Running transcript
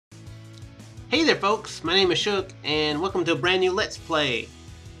Hey there folks, my name is Shook and welcome to a brand new Let's Play.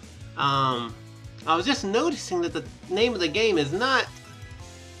 I was just noticing that the name of the game is not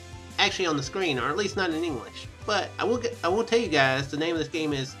actually on the screen, or at least not in English. But I will tell you guys the name of this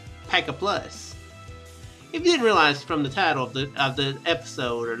game is PacaPlus. If you didn't realize from the title of the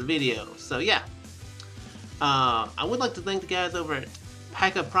episode or the video. So yeah. I would like to thank the guys over at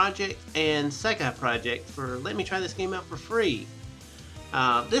Paca Project and Saeki Project for letting me try this game out for free.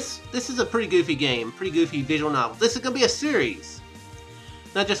 This is a pretty goofy game, pretty goofy visual novel. This is gonna be a series,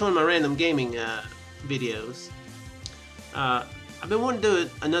 not just one of my random gaming videos. I've been wanting to do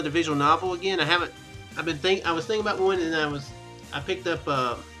another visual novel again. I was thinking about one, and I picked up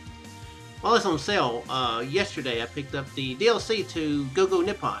while it's on sale yesterday. I picked up the DLC to Go Go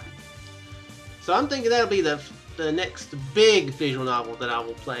Nippon. So I'm thinking that'll be the next big visual novel that I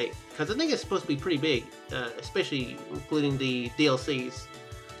will play, because I think it's supposed to be pretty big, especially including the DLCs.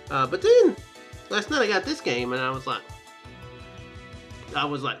 But then last night I got this game and I was like,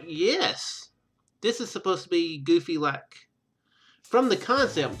 yes, this is supposed to be goofy. Like from the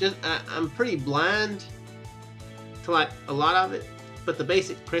concept, I'm pretty blind to like a lot of it, but the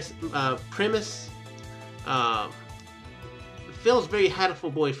basic premise feels very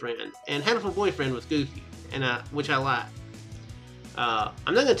Hatoful Boyfriend, and Hatoful Boyfriend was goofy, and which I like. I'm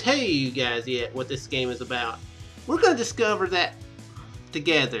not going to tell you guys yet what this game is about. We're going to discover that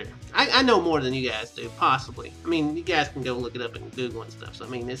together. I know more than you guys do, possibly. I mean, you guys can go look it up in Google and stuff, so I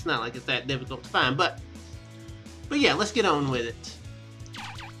mean, it's not like it's that difficult to find, but yeah, let's get on with it.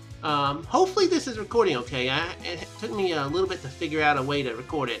 Hopefully this is recording okay. It took me a little bit to figure out a way to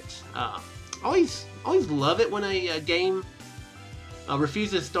record it. Always love it when a game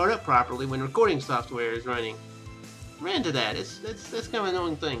refuses to start up properly when recording software is running. Ran into that. That's kind of an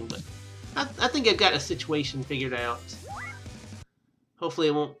annoying thing, but I think I've got a situation figured out. Hopefully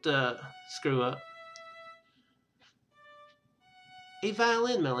it won't screw up. A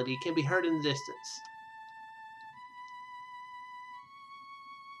violin melody can be heard in the distance.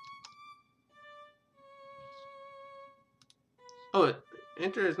 Oh,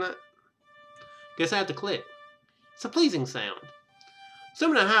 enter is not. Guess I have to click. It's a pleasing sound.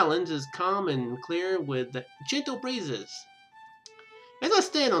 Summer Highlands is calm and clear with gentle breezes. As I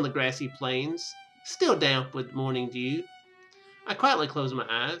stand on the grassy plains, still damp with morning dew, I quietly close my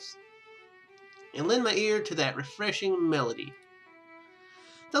eyes and lend my ear to that refreshing melody.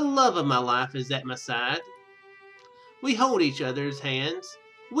 The love of my life is at my side. We hold each other's hands,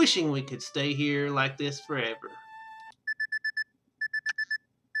 wishing we could stay here like this forever.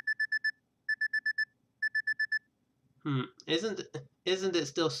 Isn't it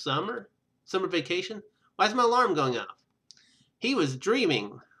still summer? Summer vacation? Why is my alarm going off? He was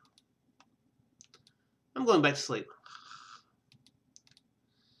dreaming. I'm going back to sleep.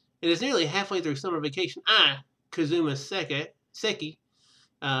 It is nearly halfway through summer vacation. I, Kazuma Saeki,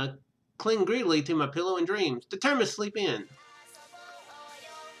 cling greedily to my pillow and dreams, determined to sleep in.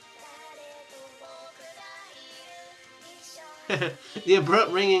 The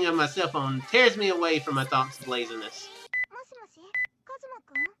abrupt ringing of my cell phone tears me away from my thoughts of laziness.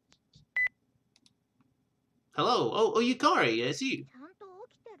 Hello. Oh, Yukari, it's you.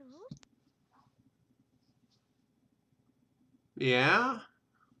 Yeah?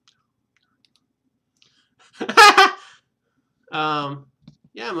 Yeah,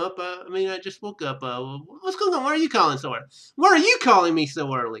 I'm up. I just woke up. What's going on? Why are you calling so early? Why are you calling me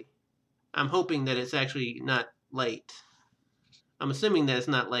so early? I'm hoping that it's actually not late. I'm assuming that it's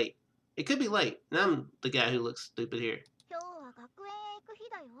not late. It could be late. And I'm the guy who looks stupid here.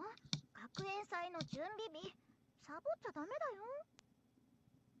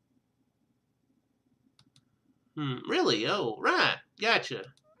 Really? Oh, right. Gotcha.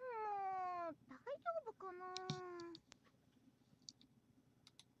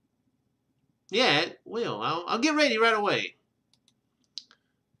 Yeah, it will. I'll get ready right away.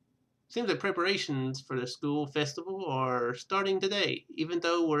 Seems like preparations for the school festival are starting today, even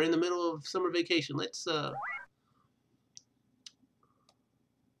though we're in the middle of summer vacation. Let's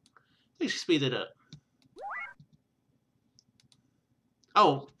speed it up.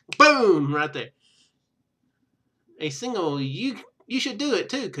 Oh, boom! Right there. A single you should do it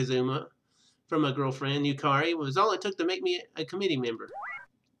too, Kazuma, from my girlfriend Yukari, was all it took to make me a committee member.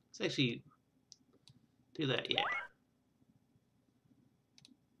 Let's actually do that, yeah.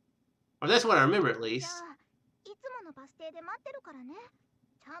 Or that's what I remember at least.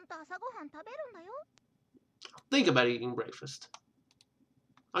 Think about eating breakfast.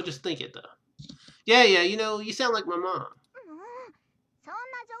 I'll just think it though. Yeah, you know, you sound like my mom.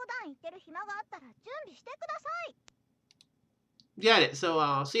 Got it. So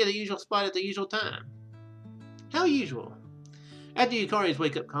I'll see you at the usual spot at the usual time. How usual. After Yukari's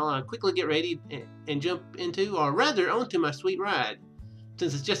wake-up call, I quickly get ready and jump into, or rather onto my sweet ride,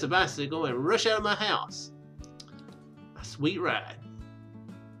 since it's just a bicycle, and rush out of my house. A sweet ride.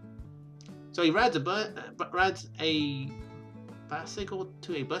 So he rides a bicycle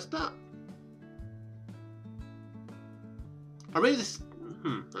to a bus stop? Or maybe this,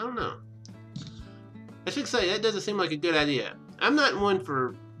 I don't know. I should say, that doesn't seem like a good idea. I'm not one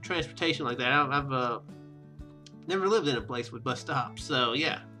for transportation like that. I've never lived in a place with bus stops, so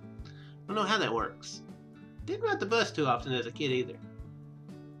yeah. I don't know how that works. Didn't ride the bus too often as a kid either.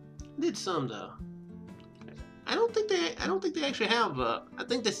 Did some though. I don't think they actually have. I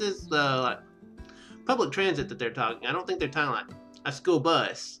think this is like public transit that they're talking. I don't think they're talking like a school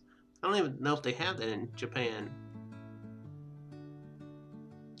bus. I don't even know if they have that in Japan.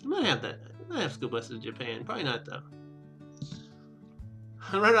 They might have that. They might have school buses in Japan. Probably not though.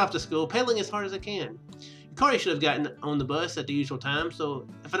 I run off to school, pedaling as hard as I can. Yukari should have gotten on the bus at the usual time, so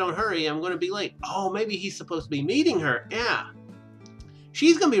if I don't hurry, I'm going to be late. Oh, maybe he's supposed to be meeting her. Yeah.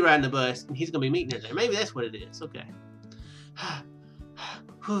 She's going to be riding the bus, and he's going to be meeting her there. Maybe that's what it is. Okay.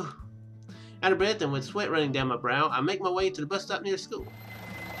 Out of breath and with sweat running down my brow, I make my way to the bus stop near the school.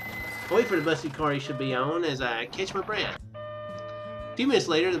 I wait for the bus Yukari should be on as I catch my breath. A few minutes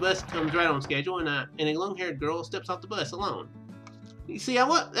later, the bus comes right on schedule, and a long-haired girl steps off the bus alone. You see,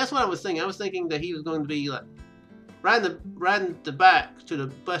 that's what I was thinking. I was thinking that he was going to be like riding the bike to the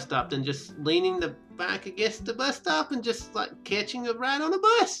bus stop, then just leaning the bike against the bus stop and just like catching a ride on a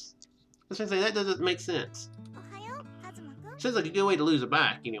bus. I was going to say, that doesn't make sense. Sounds like a good way to lose a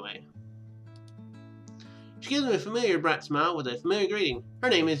bike, anyway. She gives me a familiar bright smile with a familiar greeting. Her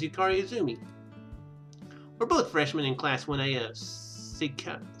name is Yukari Izumi. We're both freshmen in Class 1A of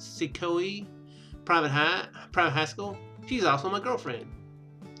Sekoi Private High School. She's also my girlfriend.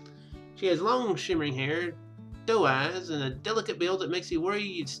 She has long, shimmering hair, doe eyes, and a delicate build that makes you worry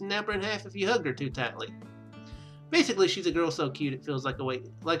you'd snap her in half if you hugged her too tightly. Basically, she's a girl so cute it feels like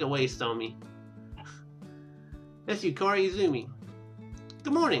a waist on me. That's Yukari Izumi.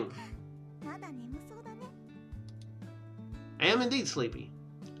 Good morning. I am indeed sleepy.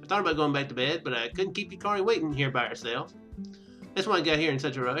 I thought about going back to bed, but I couldn't keep Yukari waiting here by herself. That's why I got here in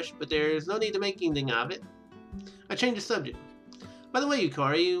such a rush, but there's no need to make anything of it. I changed the subject. By the way,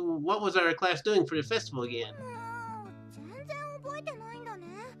 Yukari, what was our class doing for the festival again?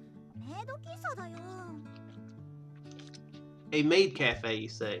 A maid cafe, you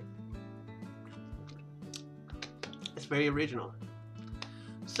say? It's very original.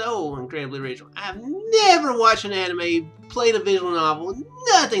 So incredibly original. I've never watched an anime, played a visual novel,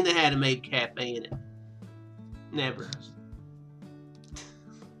 nothing that had a maid cafe in it. Never.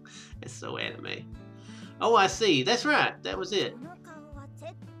 It's so anime. Oh, I see. That's right. That was it.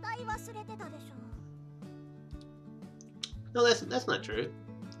 No, that's not true.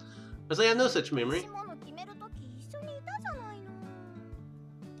 I say I have no such memory.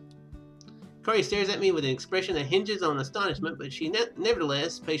 Yukari stares at me with an expression that hinges on astonishment, but she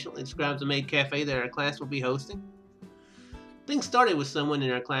nevertheless patiently describes the maid cafe that our class will be hosting. Things started with someone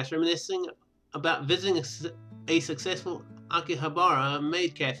in our class reminiscing about visiting a successful Akihabara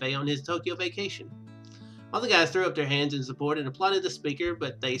maid cafe on his Tokyo vacation. All the guys threw up their hands in support and applauded the speaker,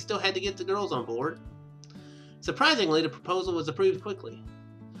 but they still had to get the girls on board. Surprisingly, the proposal was approved quickly.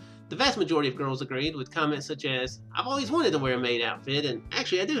 The vast majority of girls agreed, with comments such as, "I've always wanted to wear a maid outfit, and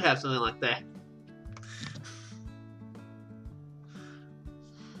actually I do have something like that."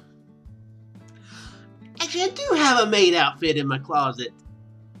 Actually, I do have a maid outfit in my closet.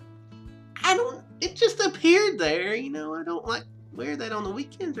 It just appeared there, you know, I don't like wear that on the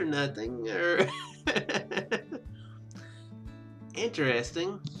weekends or nothing, or...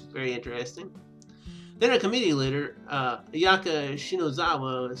 Interesting. Very interesting. Then our committee leader, Ayaka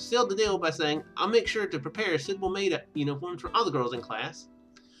Shinozawa, sealed the deal by saying, "I'll make sure to prepare suitable maid uniforms for all the girls in class."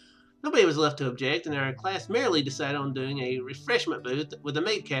 Nobody was left to object, and our class merrily decided on doing a refreshment booth with a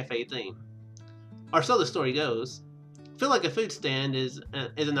maid cafe theme. Or so the story goes. I feel like a food stand is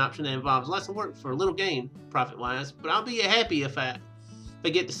an option that involves lots of work for a little gain, profit-wise, but I'll be happy if I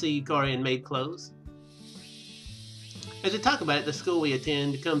get to see Yukari in maid clothes. As we talk about it, the school we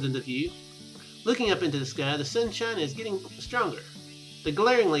attend comes into view. Looking up into the sky, the sunshine is getting stronger. The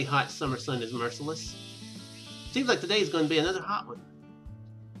glaringly hot summer sun is merciless. Seems like today is going to be another hot one.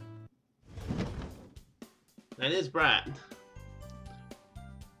 That is bright.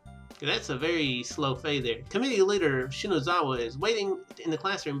 That's a very slow fade there. Committee leader Shinozawa is waiting in the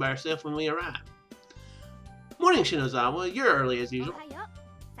classroom by herself when we arrive. Morning, Shinozawa. You're early as usual.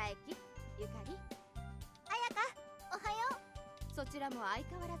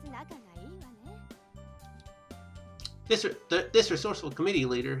 This resourceful committee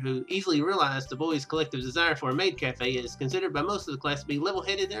leader, who easily realized the boys' collective desire for a maid cafe, is considered by most of the class to be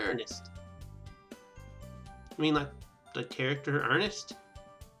level-headed and earnest. I mean, like the character Ernest?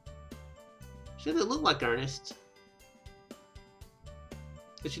 Should it look like Ernest?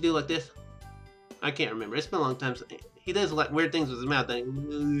 Did she do like this? I can't remember. It's been a long time. He does like weird things with his mouth.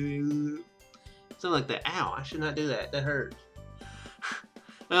 Something like that. Ow! I should not do that. That hurts.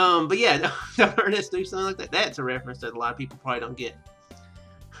 But yeah, Ernest do something like that. That's a reference that a lot of people probably don't get.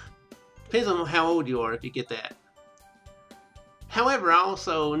 Depends on how old you are if you get that. However, I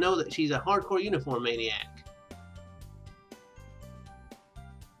also know that she's a hardcore uniform maniac.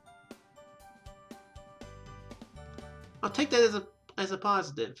 I'll take that as a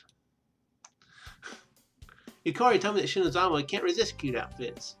positive. Yukari told me that Shinozawa can't resist cute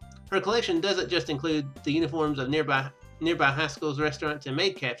outfits. Her collection doesn't just include the uniforms of nearby high schools, restaurants, and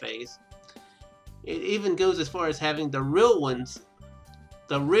maid cafes. It even goes as far as having the real ones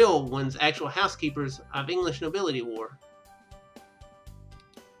actual housekeepers of English nobility wore.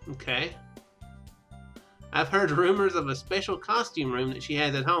 Okay. I've heard rumors of a special costume room that she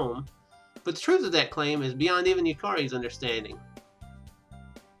has at home, but the truth of that claim is beyond even Yukari's understanding.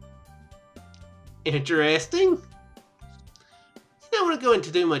 Interesting? I don't want to go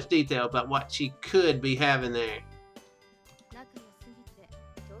into too much detail about what she could be having there.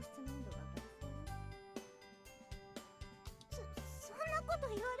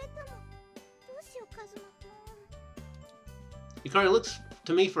 Yukari looks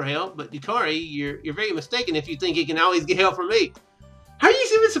to me for help, but Yukari, you're very mistaken if you think you can always get help from me. How are you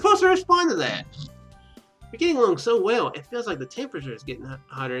even supposed to respond to that? We're getting along so well, it feels like the temperature is getting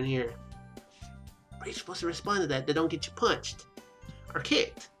hotter in here. How are you supposed to respond to that don't get you punched? Or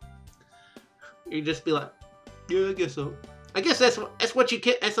kicked? You just be like, yeah, I guess so. I guess that's what you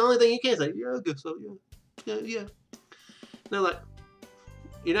can. That's the only thing you can say. Yeah, I guess so. Yeah. No, like,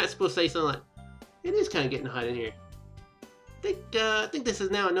 you're not supposed to say something like, it is kind of getting hot in here. I think this is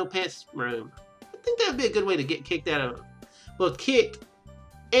now a no pants room. I think that'd be a good way to get kicked out of, both kicked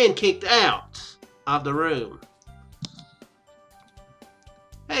and kicked out of the room.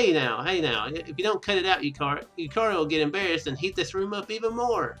 Hey now, if you don't cut it out, Yukari will get embarrassed and heat this room up even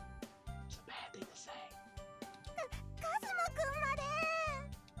more. It's a bad thing to say.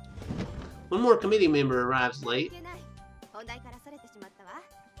 One more committee member arrives late.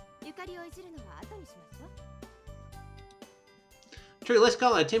 True, let's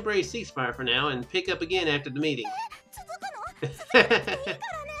call it a temporary ceasefire for now and pick up again after the meeting.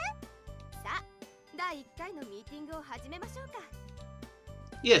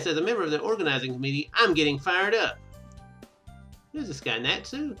 Yes, as a member of the organizing committee, I'm getting fired up. Who's this guy,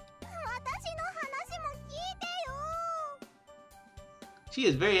 Natsu? She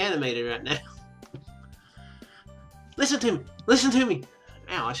is very animated right now. Listen to me!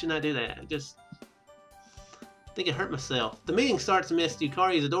 Ow, I should not do that. I think I hurt myself. The meeting starts amidst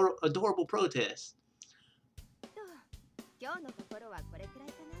Yukari's adorable protest.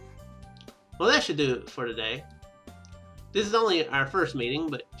 Well, that should do it for today. This is only our first meeting,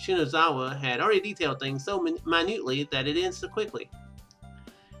 but Shinozawa had already detailed things so minutely that it ends so quickly.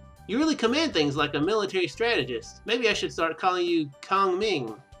 You really command things like a military strategist. Maybe I should start calling you Kong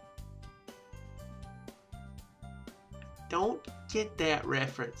Ming. Don't get that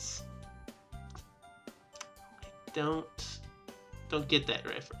reference. Don't get that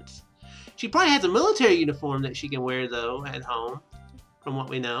reference. She probably has a military uniform that she can wear, though, at home, from what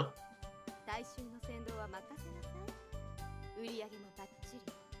we know.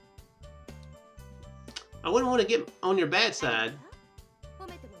 I wouldn't want to get on your bad side. I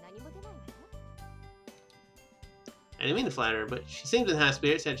didn't mean to flatter her, but she seems in high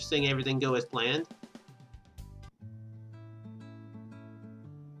spirits after seeing everything go as planned.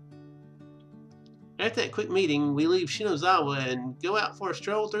 After that quick meeting, we leave Shinozawa and go out for a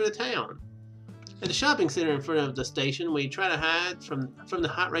stroll through the town. At the shopping center in front of the station, we try to hide from the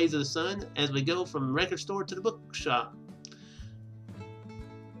hot rays of the sun as we go from the record store to the bookshop.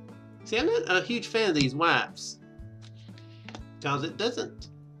 See, I'm not a huge fan of these wipes, because it doesn't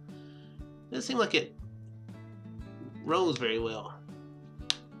seem like it rolls very well.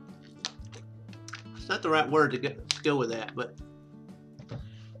 It's not the right word to go with that, but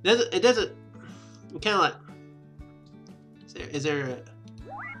it doesn't. Kind of like, is there a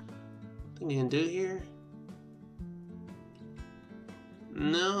thing you can do here?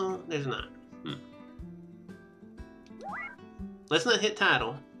 No, there's not. Let's not hit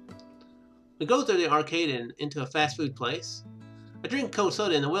title. We go through the arcade and into a fast food place. I drink cold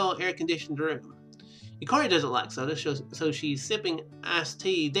soda in a well air-conditioned room. Yukari doesn't like soda, so she's sipping iced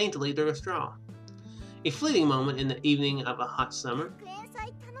tea daintily through a straw. A fleeting moment in the evening of a hot summer.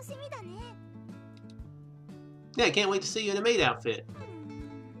 Yeah, I can't wait to see you in a maid outfit.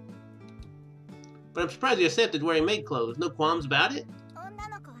 But I'm surprised you accepted wearing maid clothes. No qualms about it?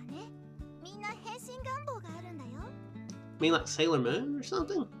 Mean like Sailor Moon or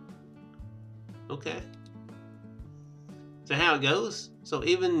something? Okay. So how it goes? So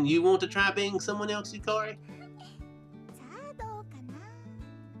even you want to try being someone else, Yukari?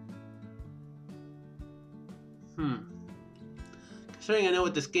 Considering I know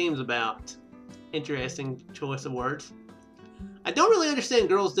what this game's about. Interesting choice of words. I don't really understand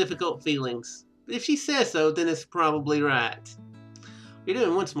girls' difficult feelings. But if she says so, then it's probably right. You're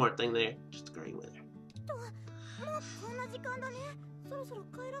doing one smart thing there. Just agreeing with her.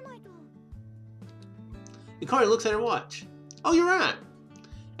 Yukari looks at her watch. Oh, you're right.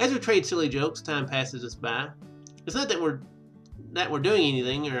 As we trade silly jokes, time passes us by. It's not that we're doing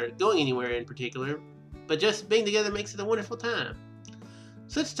anything or going anywhere in particular, but just being together makes it a wonderful time.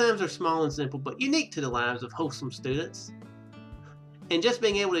 Such times are small and simple, but unique to the lives of wholesome students. And just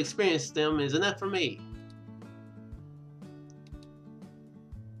being able to experience them is enough for me.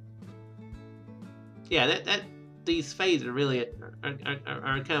 Yeah, these fades are really are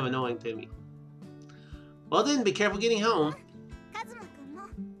kind of annoying to me. Well then, be careful getting home.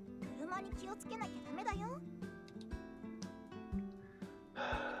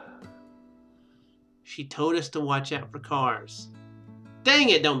 She told us to watch out for cars. Dang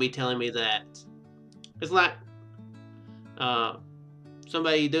it, don't be telling me that. It's like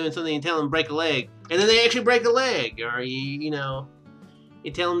somebody doing something and tell them to break a leg, and then they actually break a leg. Or you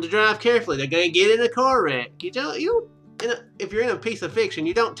tell them to drive carefully, they're going to get in a car wreck. If you're in a piece of fiction,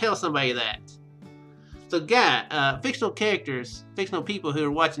 you don't tell somebody that. So fictional characters, fictional people who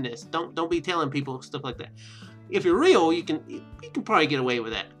are watching this, don't be telling people stuff like that. If you're real, you can probably get away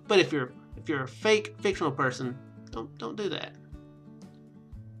with that. But if you're a fake fictional person, don't do that.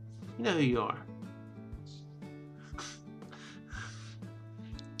 You know who you are.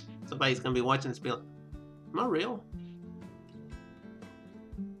 Somebody's gonna be watching this and be like, am I real?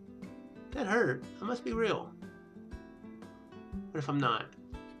 That hurt. I must be real. What if I'm not?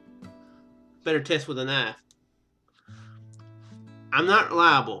 Better test with a knife. I'm not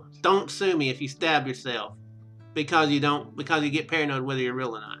liable. Don't sue me if you stab yourself because you get paranoid whether you're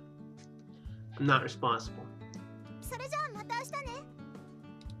real or not. I'm not responsible.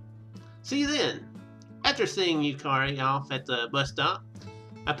 See you then. After seeing Yukari off at the bus stop,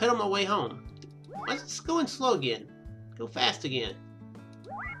 I pedal my way home. Let's go in slow again. Go fast again.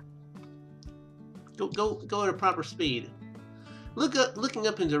 Go at a proper speed. Looking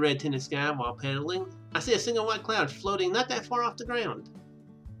up into the red tinted sky while pedaling, I see a single white cloud floating not that far off the ground.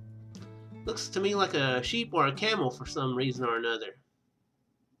 Looks to me like a sheep or a camel for some reason or another.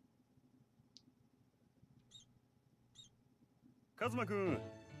 Kazuma-kun,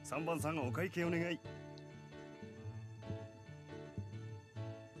 3番さんお会計お願い。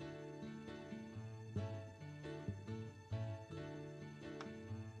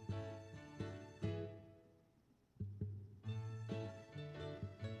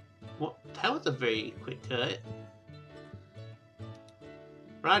Well, that was a very quick cut.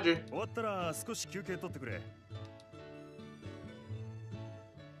 Roger. 終わったら少し休憩取ってくれ。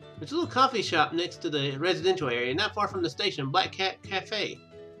 There's a little coffee shop next to the residential area, not far from the station, Black Cat Cafe.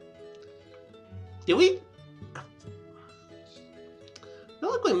 Did we? I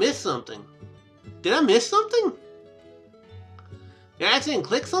feel like we missed something. Did I miss something? Did I accidentally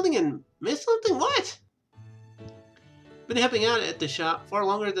click something and miss something? What? Been helping out at the shop far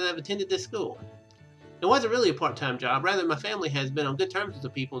longer than I've attended this school. It wasn't really a part-time job. Rather, my family has been on good terms with the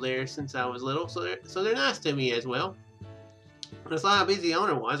people there since I was little, so they're nice to me as well. That's how busy the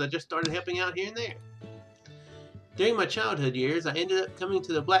owner was. I just started helping out here and there. During my childhood years, I ended up coming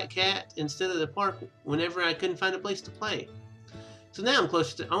to the Black Cat instead of the park whenever I couldn't find a place to play. So now I'm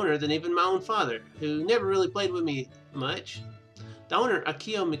closer to the owner than even my own father, who never really played with me much. The owner,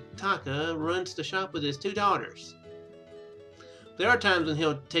 Akio Mitaka, runs the shop with his 2 daughters. There are times when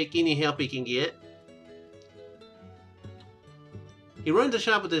he'll take any help he can get. He runs the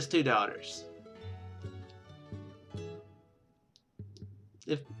shop with his 2 daughters.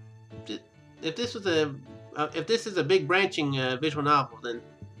 If this is a big branching visual novel,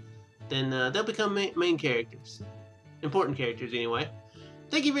 then they'll become main characters, important characters anyway.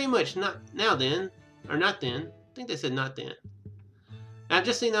 Thank you very much. Not then. I think they said not then. I've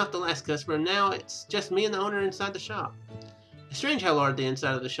just seen off the last customer, and now it's just me and the owner inside the shop. It's strange how large the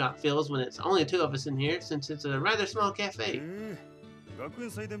inside of the shop feels when it's only 2 of us in here, since it's a rather small cafe.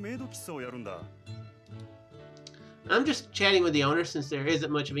 I'm just chatting with the owner since there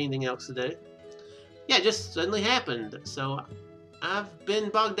isn't much of anything else to do. Yeah, it just suddenly happened, so I've been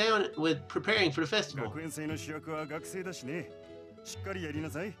bogged down with preparing for the festival. 学園祭の主役は学生だしね。しっかりやりな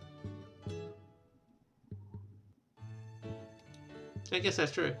さい。I guess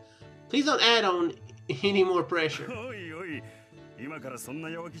that's true. Please don't add on any more pressure. おいおい、今からそんな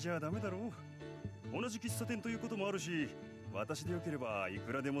弱気じゃダメだろう。同じ喫茶店ということもあるし、私でよければい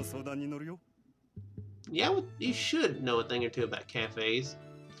くらでも相談に乗るよ。Yeah, well, you should know a thing or two about cafes.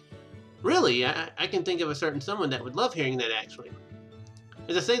 Really, I can think of a certain someone that would love hearing that, actually.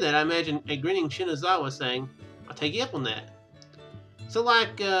 As I say that, I imagine a grinning Shinazawa saying, I'll take you up on that. So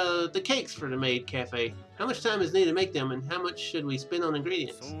like, the cakes for the maid cafe. How much time is needed to make them, and how much should we spend on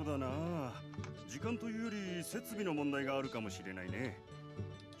ingredients? そうだな。時間というより設備の問題があるかもしれないね。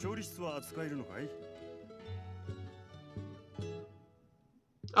調理室は使えるのかい？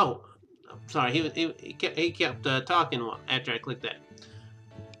 Oh, sorry, he kept talking after I clicked that.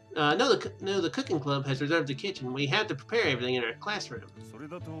 No, the cooking club has reserved the kitchen. We have to prepare everything in our classroom. それ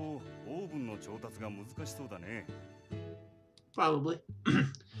だとオーブンの調達が難しそうだね。 Probably.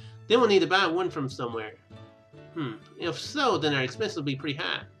 Then we'll need to buy one from somewhere. If so, then our expenses will be pretty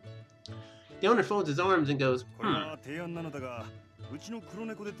high. The owner folds his arms and goes, これは提案なのだが、うちの黒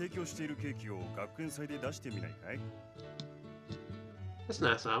猫で提供しているケーキを学園祭で出してみないかい？ That's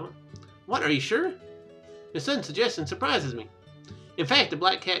nice, Awa. What, are you sure? His sudden suggestion surprises me. In fact, the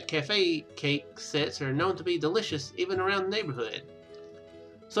Black Cat Cafe cake sets are known to be delicious even around the neighborhood.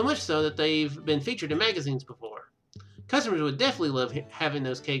 So much so that they've been featured in magazines before. Customers would definitely love having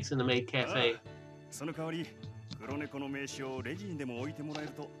those cakes in the maid cafe. その代わり、黒猫の名刺をレジにでも置いてもらえ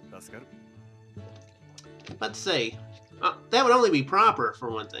ると助かる。 About to say, that would only be proper for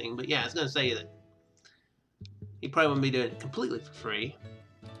one thing, but yeah, I was going to say that he probably wouldn't be doing it completely for free.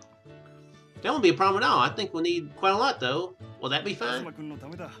 That won't be a problem at all. I think we'll need quite a lot, though. Will that be fine? 君のた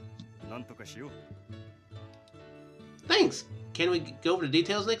めだ。なんとかしよう。 Thanks. Can we go over the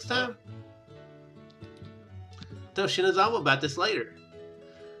details next time? Tell Shinazawa about this later.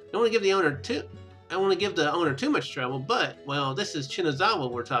 I don't want to give the owner too much trouble, but well, this is Shinazawa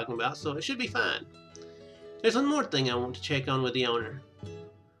we're talking about, so it should be fine. There's one more thing I want to check on with the owner.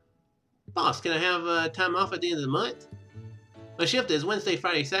 Boss, can I have time off at the end of the month? My shift is Wednesday,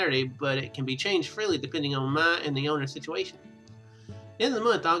 Friday, Saturday, but it can be changed freely depending on my and the owner's situation. The end of the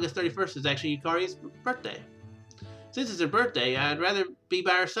month, August 31st, is actually Yukari's birthday. Since it's her birthday, I'd rather be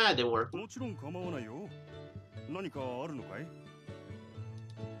by her side than work. もちろん構わないよ。何かあるのかい？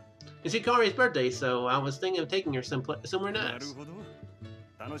 It's Yukari's birthday, so I was thinking of taking her somewhere なる nice. ほど。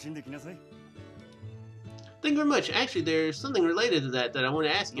楽しんできなさい。 Thank you very much. Actually, there's something related to that I want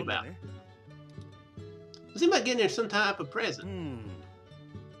to ask you なんだ about. ね。 It seems like getting her some type of present.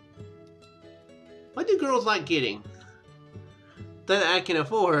 What do girls like getting that I can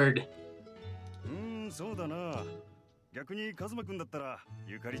afford? そうだな。逆にカズマくんだったら、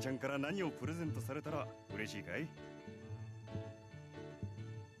ゆかりちゃんから何をプレゼントされたら嬉しいかい？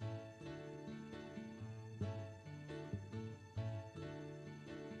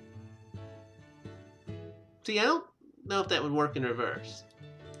 See, I don't know if that would work in reverse.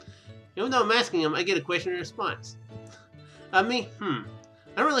 Even though I'm asking him, I get a question and response. Me, I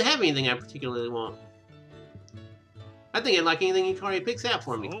don't really have anything I particularly want. I think I'd like anything Yukari picks out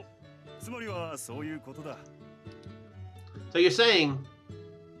for me. つまりはそういうことだ。 So you're saying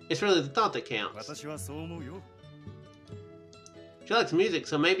it's really the thought that counts. 私はそう思うよ。 She likes music,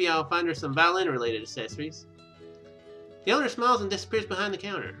 so maybe I'll find her some violin-related accessories. The owner smiles and disappears behind the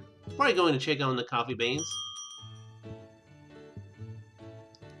counter. Probably going to check on the coffee beans.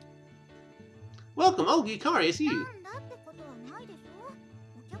 Welcome! Oh, Yukari, it's you!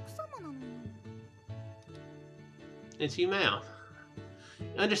 It's you, Mal.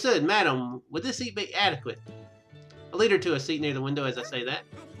 Understood, madam. Would this seat be adequate? I'll lead her to a seat near the window as I say that.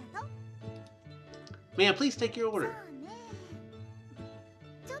 May I please take your order?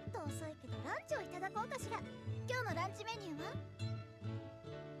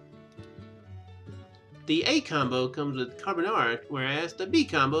 The A combo comes with carbonara, whereas the B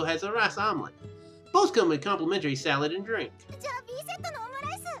combo has a rice omelet. Both come with complimentary salad and drink.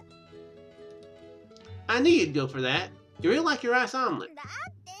 I knew you'd go for that. You really like your rice omelet.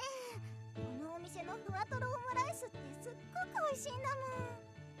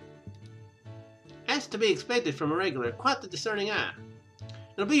 As to be expected from a regular, quite the discerning eye.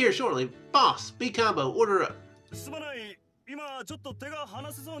 It'll be here shortly. Boss, B combo, order up. すまない。今ちょっと手が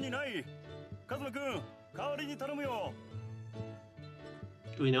離せそうにない。カズマくん、代わりに頼むよ。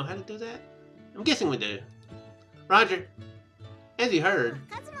 Do we know how to do that? I'm guessing we do. Roger. As you heard.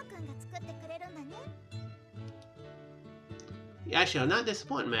 I shall not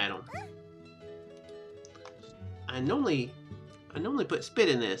disappoint, madam. I normally put spit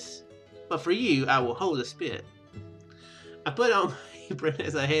in this, but for you, I will hold the spit. I put on my apron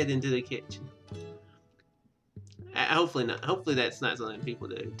as I head into the kitchen. Hopefully not. Hopefully that's not something people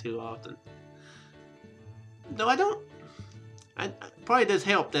do too often. Though I don't. It probably does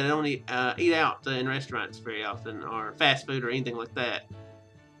help that I don't eat out in restaurants very often, or fast food or anything like that.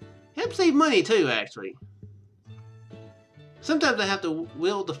 Helps save money too, actually. Sometimes I have to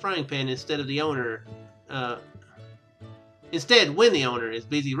wield the frying pan instead of the owner. Instead, when the owner is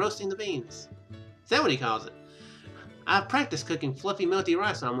busy roasting the beans. Is that what he calls it? I've practiced cooking fluffy, melty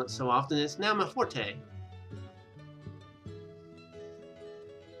rice omelets so often it's now my forte.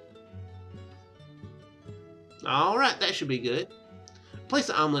 Alright, that should be good. Place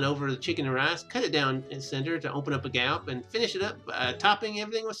the omelet over the chicken and rice, cut it down in the center to open up a gap, and finish it up by topping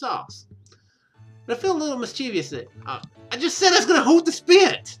everything with sauce. But I feel a little mischievous that I just said I was going to hold the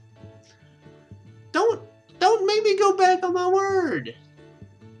spit! Don't make me go back on my word!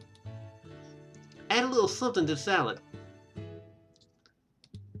 Add a little something to the salad.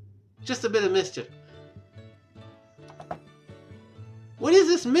 Just a bit of mischief. What is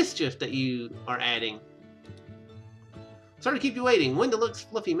this mischief that you are adding? Sorry to keep you waiting. When deluxe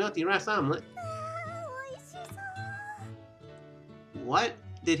fluffy melty rice omelet. What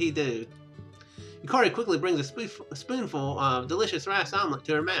did he do? Yukari quickly brings a spoonful of delicious rice omelet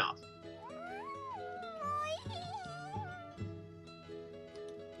to her mouth.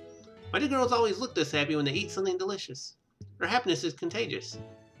 Why do girls always look this happy when they eat something delicious? Her happiness is contagious.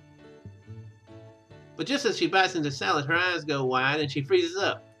 But just as she bites into salad, her eyes go wide and she freezes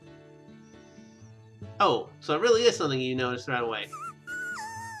up. Oh, so it really is something you noticed right away.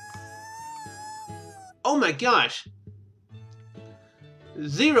 Oh my gosh!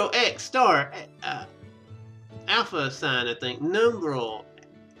 0x star alpha sign, I think. Numeral.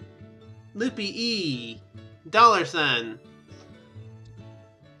 Loopy E. Dollar sign.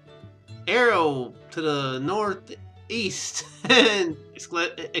 Arrow to the northeast. And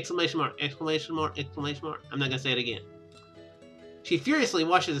exclamation mark, exclamation mark, exclamation mark. I'm not gonna say it again. She furiously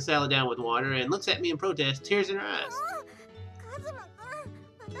washes the salad down with water and looks at me in protest, tears in her eyes.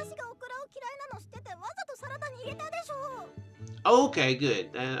 Okay, good.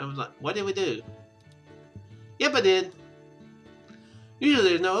 I was like, what did we do? Yep, I did. Usually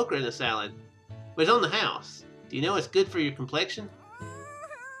there's no okra in the salad, but it's on the house. Do you know it's good for your complexion?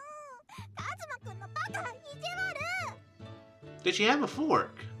 Did she have a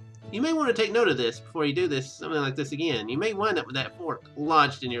fork? You may want to take note of this before you do something like this again. You may wind up with that fork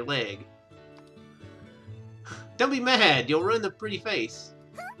lodged in your leg. Don't be mad, you'll ruin the pretty face.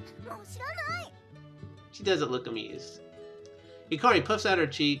 She doesn't look amused. Yukari puffs out her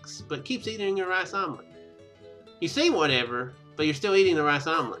cheeks, but keeps eating her rice omelet. You say whatever, but you're still eating the rice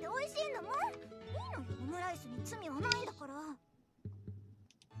omelet.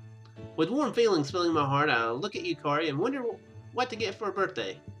 With warm feelings filling my heart, I look at Yukari and wonder what to get for her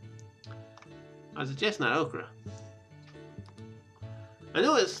birthday. I suggest not okra. I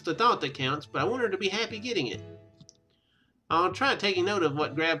know it's the thought that counts, but I want her to be happy getting it. I'll try taking note of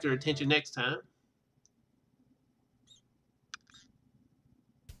what grabs her attention next time.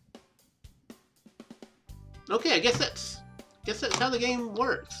 Okay, I guess that's how the game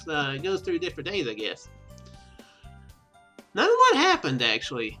works. It goes through different days, I guess. Not a lot happened,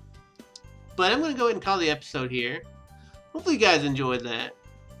 actually. But I'm going to go ahead and call the episode here. Hopefully you guys enjoyed that.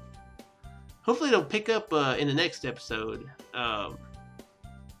 Hopefully it'll pick up in the next episode. Yeah,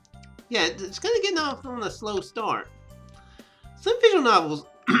 it's kind of getting off on a slow start. Some visual novels...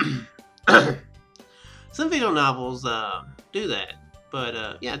 some visual novels do that.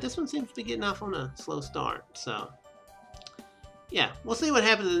 But yeah, this one seems to be getting off on a slow start. So yeah, we'll see what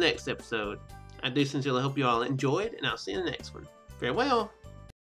happens in the next episode. I do sincerely hope you all enjoyed, and I'll see you in the next one. Farewell!